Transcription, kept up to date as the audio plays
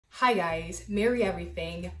Hi guys, Merry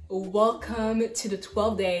everything. Welcome to the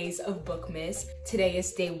 12 days of Bookmas. Today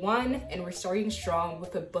is day 1 and we're starting strong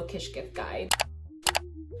with a Bookish gift guide.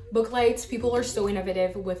 Book lights, people are so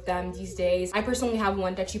innovative with them these days. I personally have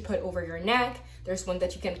one that you put over your neck. There's one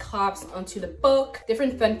that you can clasp onto the book,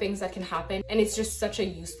 different fun things that can happen, and it's just such a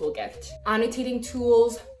useful gift. Annotating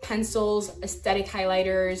tools, pencils, aesthetic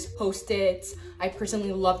highlighters, post-its. I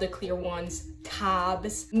personally love the clear ones,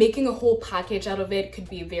 tabs. Making a whole package out of it could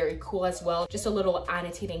be very cool as well. Just a little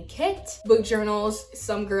annotating kit. Book journals,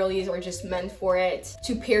 some girlies are just meant for it.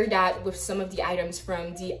 To pair that with some of the items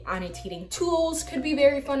from the annotating tools could be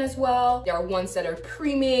very fun as well. There are ones that are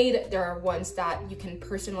pre-made. There are ones that you can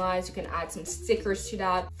personalize. You can add some stickers to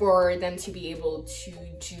that for them to be able to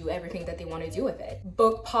do everything that they want to do with it.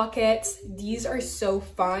 Book pockets, these are so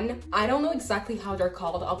fun. I don't know exactly how they're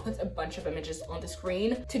called. I'll put a bunch of images on the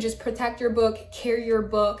screen to just protect your book, carry your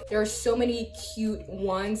book. There are so many cute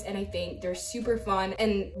ones and I think they're super fun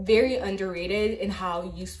and very underrated in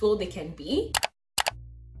how useful they can be.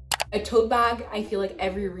 A tote bag, I feel like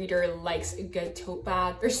every reader likes a good tote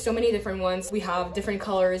bag. There's so many different ones. We have different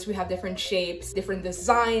colors, we have different shapes, different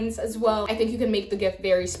designs as well. I think you can make the gift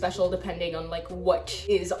very special depending on like what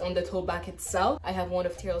is on the tote bag itself. I have one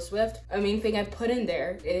of Taylor Swift. A main thing I put in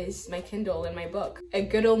there is my Kindle and my book. A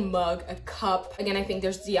good old mug, a cup. Again, I think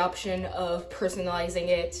there's the option of personalizing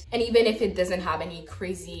it. And even if it doesn't have any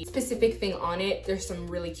crazy specific thing on it, there's some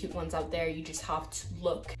really cute ones out there. You just have to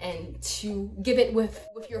look and to give it with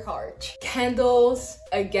your heart. Candles,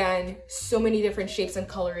 again, so many different shapes and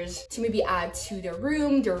colors to maybe add to their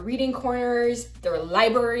room, their reading corners, their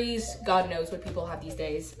libraries. God knows what people have these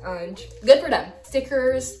days, and good for them.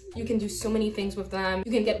 Stickers, you can do so many things with them.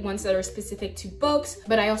 You can get ones that are specific to books,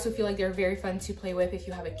 but I also feel like they're very fun to play with if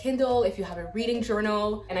you have a Kindle, if you have a reading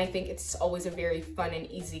journal, and I think it's always a very fun and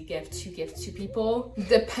easy gift to give to people.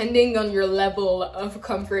 Depending on your level of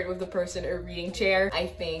comfort with the person or reading chair, I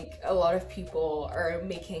think a lot of people are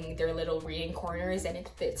making their little reading corners and it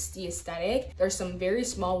fits the aesthetic. There's some very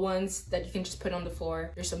small ones that you can just put on the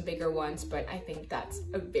floor. There's some bigger ones, but I think that's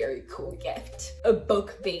a very cool gift. A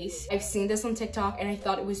book base. I've seen this on TikTok and I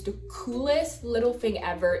thought it was the coolest little thing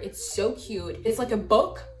ever. It's so cute. It's like a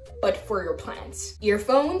book, but for your plants.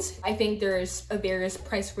 Earphones, I think there's a various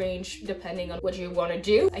price range depending on what you want to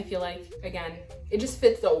do. I feel like, again, it just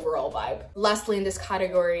fits the overall vibe. Lastly in this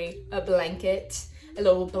category, a blanket. A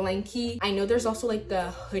little blankie. I know there's also like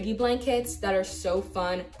the hoodie blankets that are so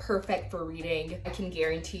fun, perfect for reading. I can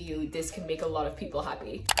guarantee you this can make a lot of people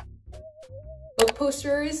happy. Book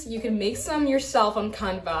posters, you can make some yourself on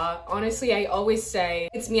Canva. Honestly, I always say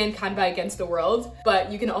it's me and Canva against the world,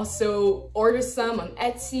 but you can also order some on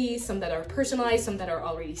Etsy, some that are personalized, some that are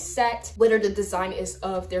already set, whether the design is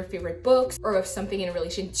of their favorite books or of something in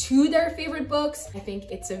relation to their favorite books. I think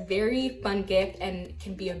it's a very fun gift and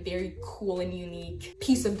can be a very cool and unique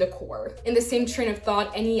piece of decor. In the same train of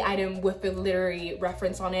thought, any item with a literary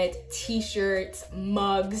reference on it, t-shirts,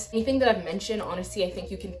 mugs, anything that I've mentioned, honestly, I think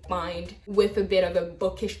you can find with a bit of a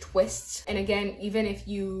bookish twist. And again, even if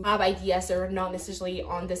you have ideas that are not necessarily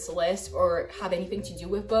on this list or have anything to do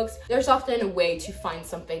with books, there's often a way to find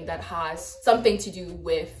something that has something to do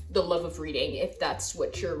with the love of reading, if that's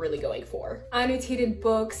what you're really going for. Annotated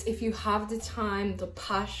books, if you have the time, the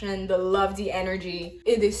passion, the love, the energy,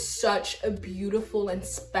 it is such a beautiful and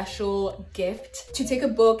special gift to take a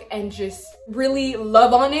book and just really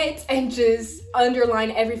love on it and just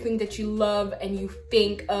underline everything that you love and you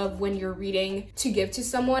think of when you're reading to give to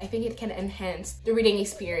someone. I think it can enhance the reading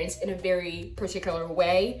experience in a very particular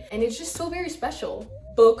way, and it's just so very special.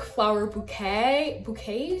 Book flower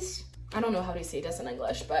bouquets. I don't know how to say this in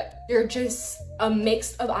English, but they're just a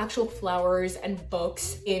mix of actual flowers and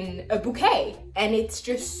books in a bouquet. And it's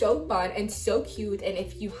just so fun and so cute. And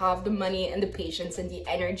if you have the money and the patience and the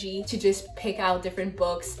energy to just pick out different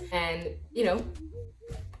books and, you know,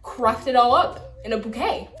 craft it all up in a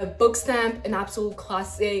bouquet. A book stamp, an absolute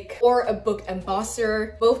classic, or a book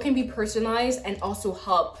embosser. Both can be personalized and also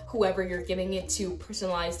help whoever you're giving it to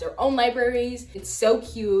personalize their own libraries. It's so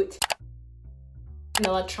cute. An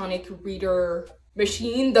electronic reader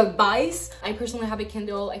machine device. I personally have a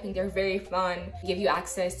Kindle. I think they're very fun. They give you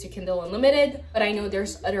access to Kindle Unlimited, but I know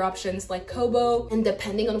there's other options like Kobo, and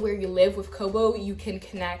depending on where you live with Kobo, you can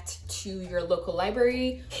connect to your local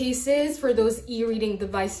library. Cases for those e-reading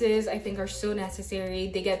devices I think are so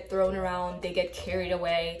necessary. They get thrown around, they get carried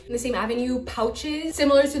away. In the same avenue, pouches,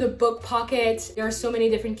 similar to the book pocket. There are so many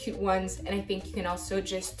different cute ones, and I think you can also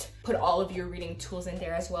just put all of your reading tools in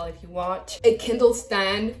there as well if you want. A Kindle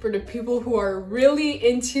stand for the people who are really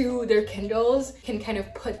into their Kindles, can kind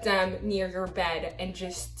of put them near your bed and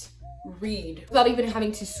just read without even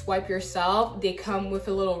having to swipe yourself. They come with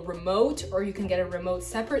a little remote, or you can get a remote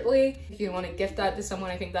separately if you want to gift that to someone.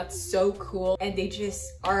 I think that's so cool, and they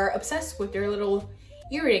just are obsessed with their little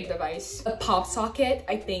e-reading device. A pop socket,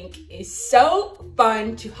 I think, is so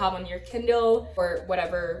fun to have on your Kindle or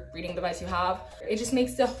whatever reading device you have. It just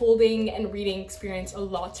makes the holding and reading experience a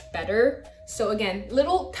lot better. So again,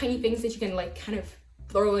 little tiny things that you can like kind of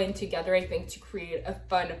throw in together, I think, to create a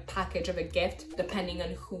fun package of a gift depending on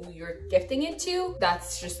who you're gifting it to.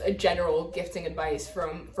 That's just a general gifting advice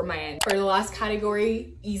from my end. For the last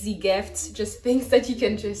category, easy gifts, just things that you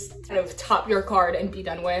can just kind of top your card and be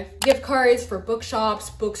done with. Gift cards for bookshops,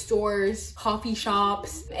 bookstores, coffee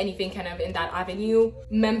shops, anything kind of in that avenue.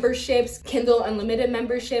 Memberships, Kindle Unlimited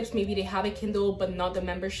memberships, maybe they have a Kindle but not the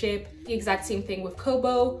membership. The exact same thing with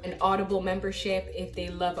Kobo, an Audible membership if they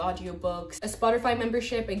love audiobooks. A Spotify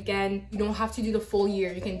membership, again, you don't have to do the full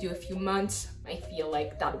year, you can do a few months. I feel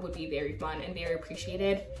like that would be very fun and very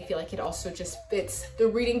appreciated. I feel like it also just fits the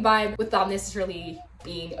reading vibe without necessarily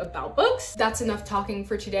being about books. That's enough talking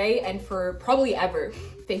for today and for probably ever.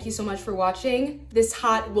 Thank you so much for watching. This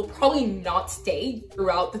hat will probably not stay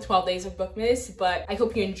throughout the 12 days of Bookmas, but I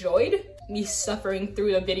hope you enjoyed me suffering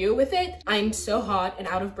through the video with it. I'm so hot and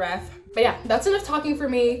out of breath. But yeah, that's enough talking for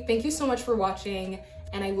me. Thank you so much for watching,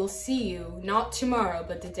 and I will see you not tomorrow,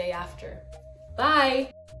 but the day after.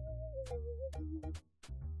 Bye!